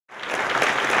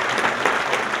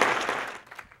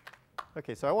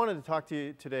Okay, so I wanted to talk to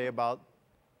you today about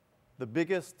the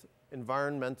biggest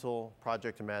environmental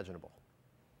project imaginable.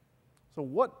 So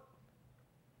what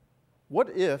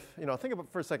if, think about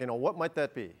it for a second, what might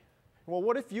that be? Well,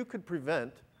 what if you could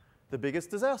prevent the biggest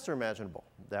disaster imaginable?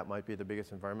 That might be the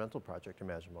biggest environmental project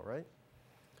imaginable, right?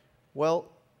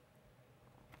 Well,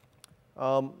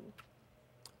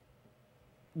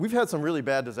 we've had some really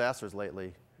bad disasters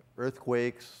lately.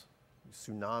 Earthquakes,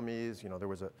 tsunamis, there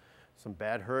was some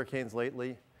bad hurricanes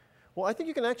lately. Well, I think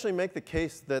you can actually make the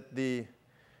case that the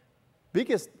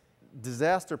biggest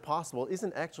disaster possible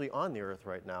isn't actually on the Earth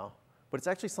right now, but it's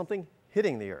actually something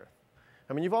hitting the Earth.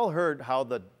 I mean, you've all heard how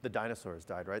the dinosaurs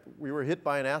died, right? We were hit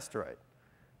by an asteroid,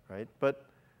 right? But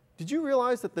did you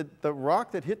realize that the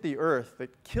rock that hit the Earth,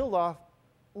 that killed off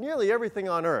nearly everything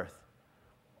on Earth,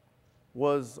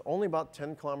 was only about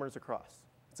 10 kilometers across?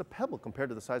 It's a pebble compared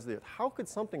to the size of the Earth. How could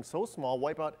something so small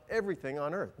wipe out everything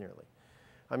on Earth nearly?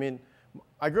 I mean,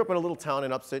 I grew up in a little town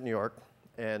in upstate New York,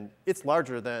 and it's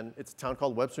a town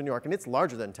called Webster, New York, and it's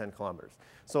larger than 10 kilometers.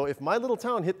 So if my little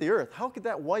town hit the Earth, how could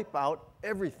that wipe out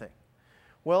everything?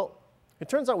 Well, it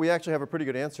turns out we actually have a pretty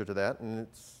good answer to that, and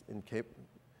it's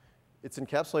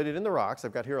encapsulated in the rocks.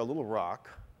 I've got here a little rock.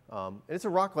 And it's a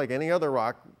rock like any other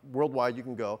rock worldwide you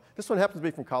can go. This one happens to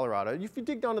be from Colorado. If you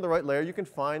dig down to the right layer, you can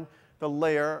find the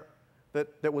layer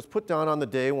that was put down on the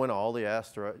day when all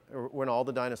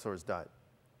the dinosaurs died.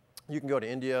 You can go to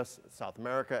India, South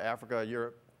America, Africa,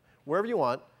 Europe, wherever you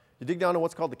want. You dig down to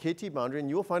what's called the KT boundary, and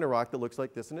you will find a rock that looks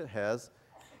like this, and it has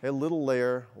a little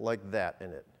layer like that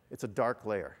in it. It's a dark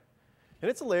layer. And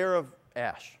it's a layer of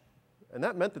ash. And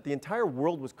that meant that the entire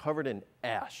world was covered in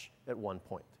ash at one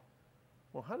point.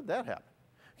 Well, how did that happen?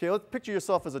 Okay, let's picture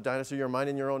yourself as a dinosaur. You're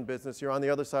minding your own business. You're on the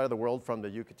other side of the world from the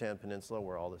Yucatan Peninsula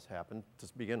where all this happened to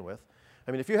begin with.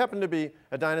 I mean, if you happen to be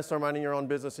a dinosaur minding your own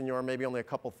business and you're maybe only a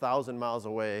couple thousand miles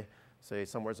away, say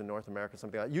somewhere in North America,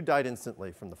 something like that, you died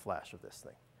instantly from the flash of this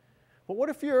thing. But what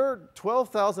if you're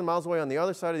 12,000 miles away on the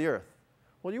other side of the Earth?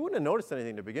 Well, you wouldn't have noticed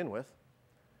anything to begin with.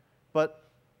 But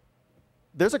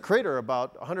there's a crater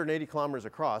about 180 kilometers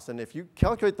across, and if you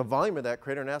calculate the volume of that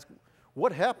crater and ask,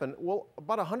 what happened? Well,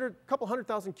 about a couple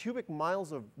 100,000 cubic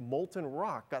miles of molten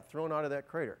rock got thrown out of that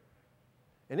crater.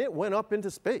 And it went up into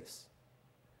space.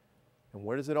 And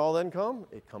where does it all then come?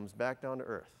 It comes back down to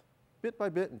Earth, bit by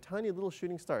bit in tiny little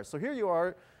shooting stars. So here you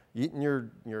are eating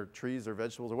your trees or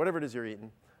vegetables or whatever it is you're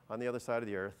eating on the other side of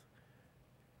the Earth.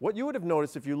 What you would have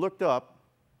noticed if you looked up,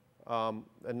 and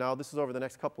now this is over the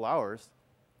next couple hours,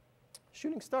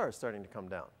 shooting stars starting to come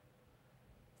down.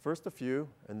 First a few,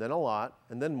 and then a lot,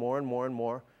 and then more and more and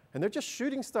more. And they're just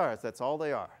shooting stars. That's all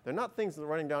they are. They're not things that are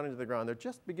running down into the ground. They're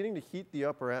just beginning to heat the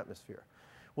upper atmosphere.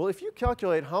 Well, if you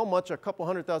calculate how much a couple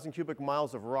 100,000 cubic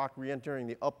miles of rock re-entering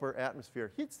the upper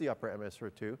atmosphere heats the upper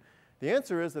atmosphere to, the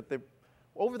answer is that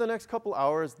over the next couple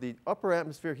hours, the upper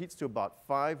atmosphere heats to about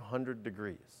 500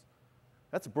 degrees.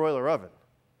 That's a broiler oven.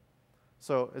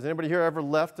 So has anybody here ever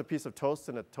left a piece of toast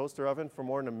in a toaster oven for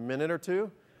more than a minute or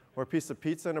two? Or a piece of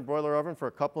pizza in a broiler oven for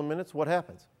a couple of minutes? What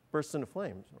happens? Bursts into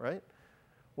flames, right?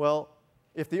 Well,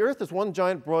 if the Earth is one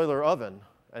giant broiler oven,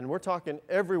 and we're talking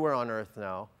everywhere on Earth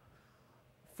now,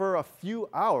 for a few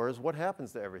hours, what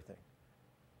happens to everything?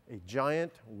 A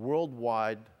giant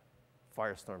worldwide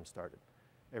firestorm started.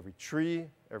 Every tree,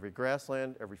 every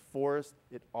grassland, every forest,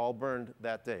 it all burned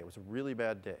that day. It was a really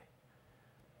bad day.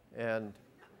 And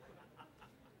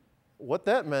what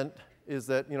that meant is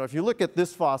that, if you look at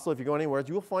this fossil, if you go anywhere,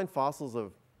 you will find fossils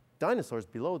of dinosaurs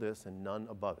below this and none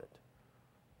above it.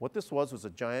 What this was a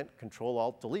giant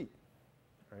Control-Alt-Delete,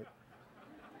 right?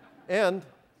 And,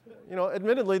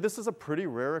 admittedly, this is a pretty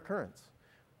rare occurrence.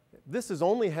 This has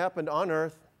only happened on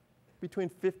Earth between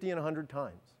 50 and 100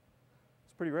 times.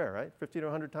 It's pretty rare, right? 50 to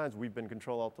 100 times we've been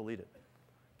Control-Alt-Deleted.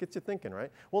 Gets you thinking,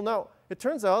 right? Well, now, it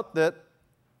turns out that,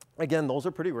 again, those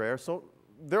are pretty rare. So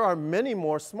there are many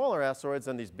more smaller asteroids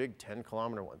than these big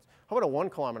 10-kilometer ones. How about a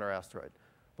 1-kilometer asteroid?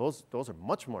 Those are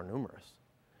much more numerous.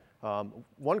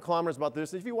 1 kilometer is about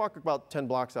this. If you walk about 10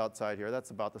 blocks outside here, that's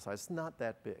about the size. It's not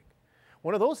that big.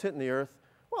 One of those hitting the Earth,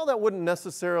 well, that wouldn't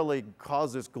necessarily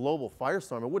cause this global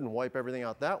firestorm. It wouldn't wipe everything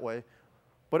out that way.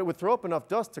 But it would throw up enough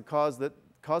dust to cause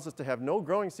us to have no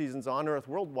growing seasons on Earth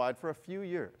worldwide for a few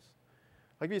years.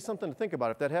 I'll give you something to think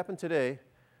about. If that happened today,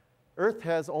 Earth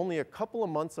has only a couple of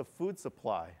months of food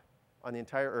supply on the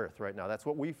entire Earth right now. That's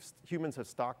what humans have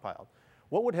stockpiled.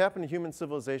 What would happen to human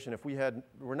civilization if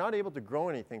we're not able to grow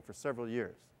anything for several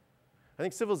years? I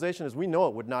think civilization as we know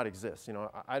it would not exist.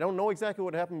 I don't know exactly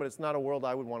what happened, but it's not a world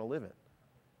I would want to live in.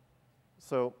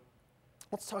 So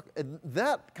let's talk.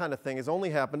 That kind of thing has only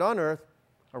happened on Earth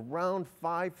around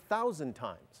 5,000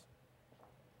 times.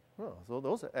 Oh, so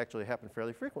those actually happen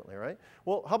fairly frequently, right?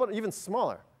 Well, how about even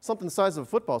smaller? Something the size of a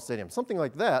football stadium. Something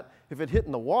like that, if it hit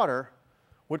in the water,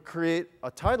 would create a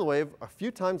tidal wave a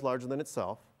few times larger than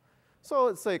itself. So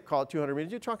let's say, call it 200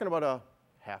 meters. You're talking about a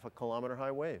half a kilometer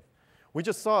high wave. We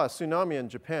just saw a tsunami in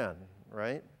Japan,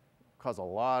 right? Caused a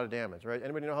lot of damage, right?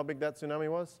 Anybody know how big that tsunami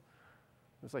was?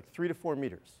 It was like 3 to 4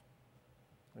 meters,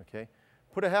 okay?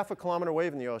 Put a half a kilometer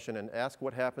wave in the ocean and ask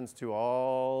what happens to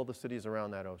all the cities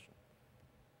around that ocean.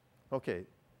 Okay,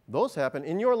 those happen.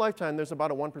 In your lifetime, there's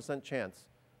about a 1% chance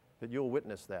that you'll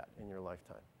witness that in your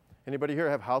lifetime. Anybody here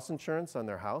have house insurance on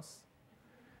their house?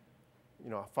 You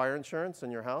know, fire insurance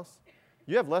in your house?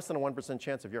 You have less than a 1%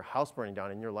 chance of your house burning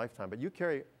down in your lifetime, but you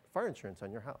carry fire insurance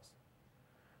on your house.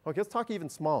 Okay, let's talk even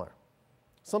smaller.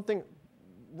 Something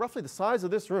roughly the size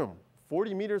of this room,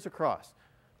 40 meters across.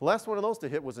 The last one of those to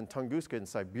hit was in Tunguska in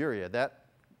Siberia.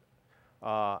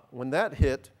 When that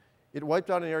hit, it wiped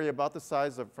out an area about the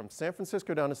size of from San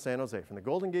Francisco down to San Jose, from the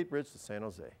Golden Gate Bridge to San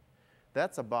Jose.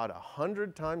 That's about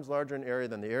 100 times larger an area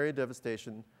than the area of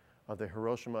devastation of the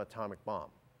Hiroshima atomic bomb.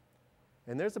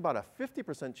 And there's about a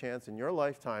 50% chance in your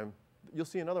lifetime that you'll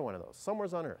see another one of those, somewhere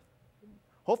on Earth.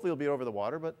 Hopefully it'll be over the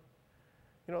water, but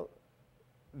you know,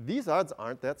 these odds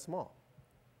aren't that small.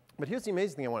 But here's the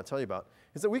amazing thing I want to tell you about,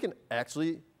 is that we can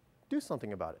actually do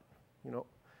something about it. You know,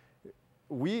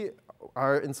 we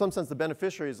are, in some sense, the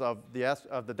beneficiaries of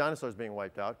the dinosaurs being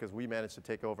wiped out, because we managed to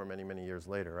take over many, many years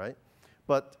later, right?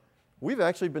 But we've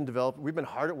actually been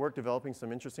hard at work developing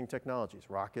some interesting technologies,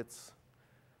 rockets,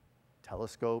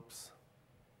 telescopes,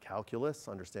 calculus,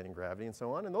 understanding gravity, and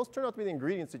so on. And those turn out to be the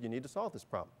ingredients that you need to solve this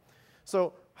problem.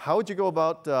 So how would you go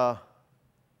about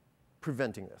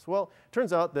preventing this? Well, it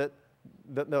turns out that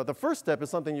the first step is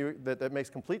something that makes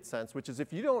complete sense, which is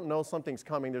if you don't know something's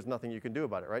coming, there's nothing you can do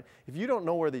about it, right? If you don't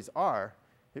know where these are,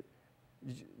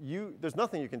 there's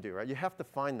nothing you can do, right? You have to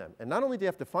find them. And not only do you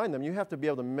have to find them, you have to be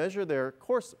able to measure their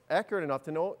course accurate enough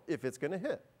to know if it's going to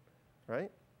hit,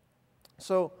 right?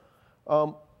 So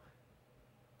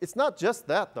it's not just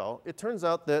that, though. It turns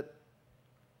out that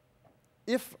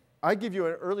if I give you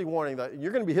an early warning that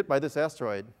you're going to be hit by this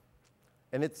asteroid,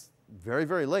 and it's very,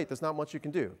 very late, there's not much you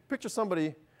can do. Picture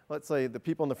somebody, let's say the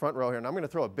people in the front row here, and I'm going to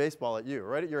throw a baseball at you,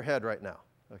 right at your head right now,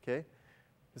 okay?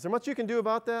 Is there much you can do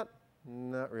about that?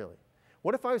 Not really.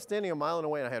 What if I was standing a mile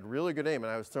away and I had really good aim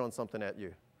and I was throwing something at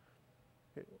you?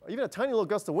 Even a tiny little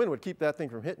gust of wind would keep that thing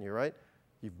from hitting you, right?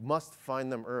 You must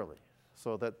find them early.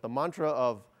 So that the mantra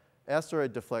of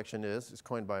asteroid deflection is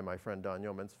coined by my friend Don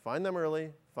Yeomans, find them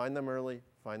early, find them early,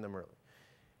 find them early.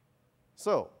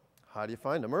 So how do you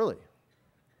find them early?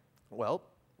 Well,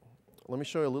 let me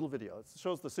show you a little video. It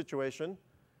shows the situation.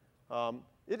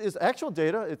 It is actual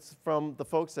data. It's from the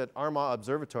folks at Armagh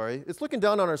Observatory. It's looking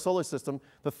down on our solar system.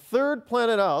 The third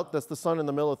planet out, that's the sun in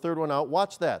the middle, the third one out,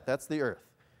 watch that. That's the Earth.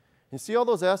 You see all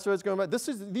those asteroids going by?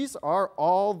 These are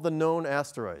all the known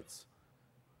asteroids.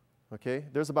 Okay?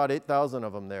 There's about 8,000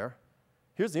 of them there.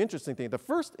 Here's the interesting thing. The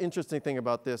first interesting thing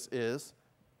about this is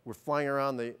we're flying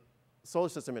around the solar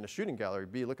system in a shooting gallery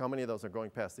B. Look how many of those are going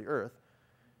past the Earth.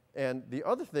 And the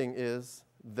other thing is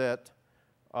that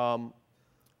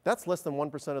that's less than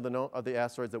 1% of the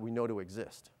asteroids that we know to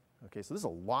exist. Okay, so there's a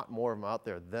lot more of them out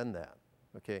there than that.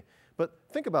 Okay, but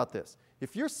think about this.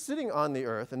 If you're sitting on the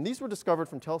Earth, and these were discovered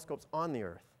from telescopes on the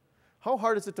Earth, how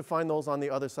hard is it to find those on the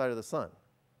other side of the sun?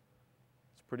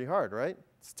 It's pretty hard, right?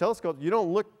 It's telescopes. You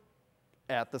don't look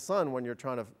at the sun when you're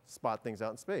trying to spot things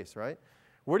out in space, right?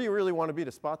 Where do you really want to be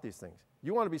to spot these things?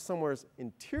 You want to be somewhere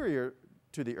interior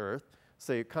to the Earth,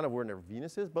 say kind of where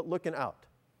Venus is, but looking out.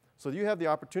 So you have the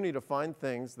opportunity to find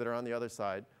things that are on the other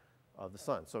side of the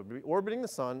sun. So be orbiting the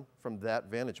sun from that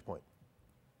vantage point.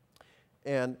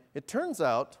 And it turns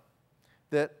out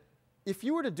that if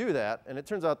you were to do that, and it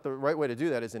turns out the right way to do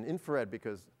that is in infrared,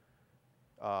 because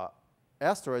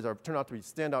asteroids turn out to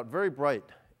stand out very bright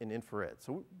in infrared.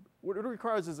 So what it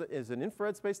requires is an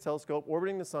infrared space telescope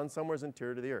orbiting the sun somewhere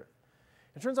interior to the Earth.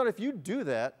 It turns out if you do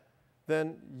that,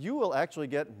 then you will actually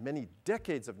get many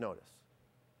decades of notice.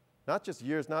 Not just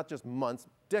years, not just months,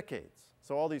 decades.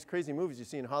 So all these crazy movies you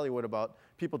see in Hollywood about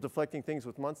people deflecting things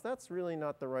with months, that's really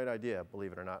not the right idea,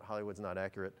 believe it or not. Hollywood's not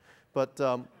accurate. But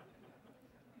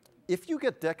if you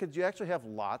get decades, you actually have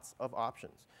lots of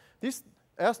options. These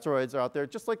asteroids are out there,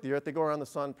 just like the Earth. They go around the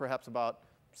sun perhaps about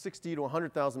 60 to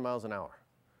 100,000 miles an hour.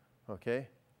 Okay?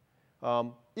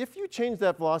 If you change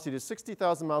that velocity to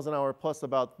 60,000 miles an hour plus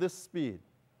about this speed,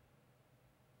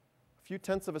 a few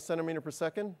tenths of a centimeter per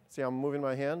second, see how I'm moving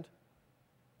my hand?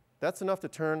 That's enough to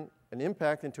turn an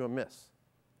impact into a miss.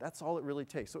 That's all it really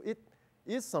takes. So it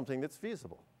is something that's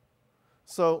feasible.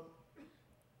 So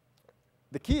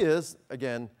the key is,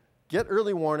 again, get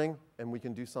early warning, and we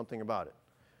can do something about it.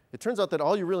 It turns out that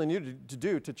all you really need to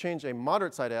do to change a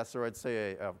moderate-sized asteroid,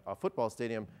 say a football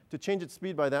stadium, to change its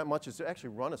speed by that much is to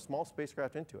actually run a small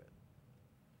spacecraft into it.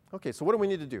 OK, so what do we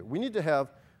need to do? We need to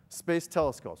have space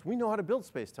telescopes. We know how to build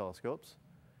space telescopes,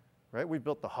 right? We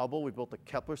built the Hubble. We built the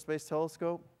Kepler Space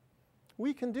Telescope.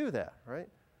 We can do that, right?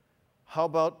 How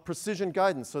about precision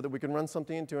guidance so that we can run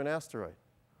something into an asteroid?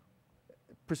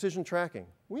 Precision tracking.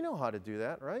 We know how to do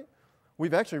that, right?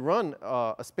 We've actually run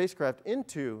a spacecraft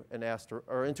into an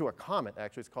or into a comet,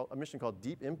 actually. It's called a mission called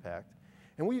Deep Impact.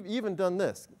 And we've even done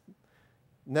this.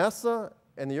 NASA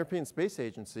and the European Space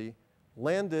Agency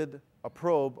landed a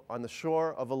probe on the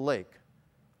shore of a lake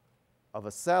of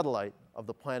a satellite of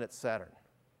the planet Saturn.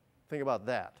 Think about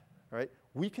that, right?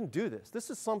 We can do this. This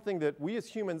is something that we as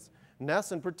humans,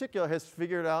 NASA in particular, has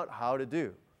figured out how to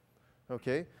do.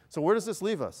 Okay? So where does this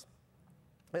leave us?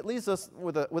 It leaves us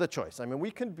with a choice. I mean,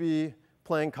 we can be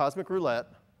playing cosmic roulette,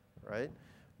 right?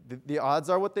 The odds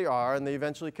are what they are, and they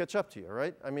eventually catch up to you,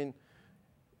 right? I mean,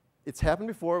 it's happened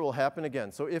before, it will happen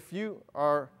again. So if you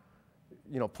are,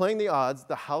 playing the odds,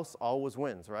 the house always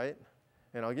wins, right?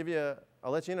 And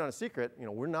I'll let you in on a secret.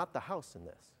 We're not the house in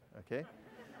this, okay?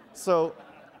 So,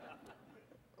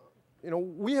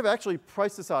 we have actually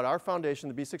priced this out. Our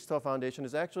foundation, the B612 Foundation,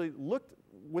 has actually looked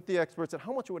with the experts at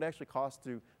how much it would actually cost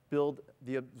to build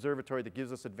the observatory that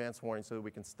gives us advance warning so that we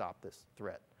can stop this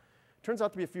threat. Turns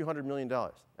out to be a few $100 million.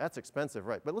 That's expensive,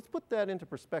 right? But let's put that into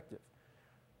perspective.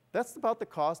 That's about the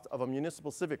cost of a municipal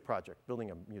civic project,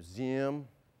 building a museum,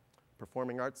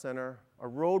 performing arts center, a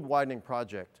road widening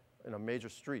project in a major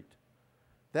street.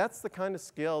 That's the kind of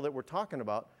scale that we're talking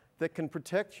about that can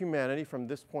protect humanity from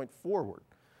this point forward.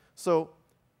 So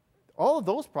all of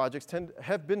those projects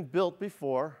have been built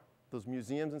before, those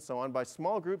museums and so on, by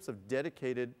small groups of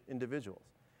dedicated individuals.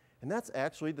 And that's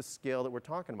actually the scale that we're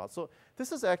talking about. So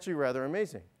this is actually rather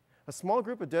amazing. A small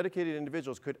group of dedicated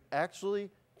individuals could actually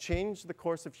change the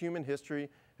course of human history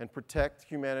and protect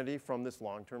humanity from this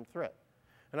long-term threat.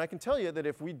 And I can tell you that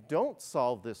if we don't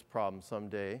solve this problem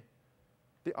someday,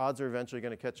 the odds are eventually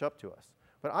going to catch up to us.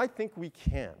 But I think we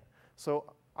can.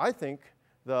 So I think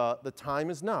the time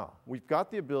is now. We've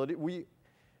got the ability. We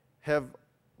have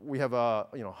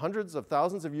hundreds of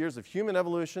thousands of years of human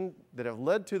evolution that have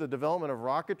led to the development of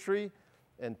rocketry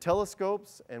and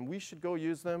telescopes, and we should go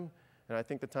use them. And I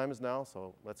think the time is now,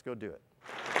 so let's go do it.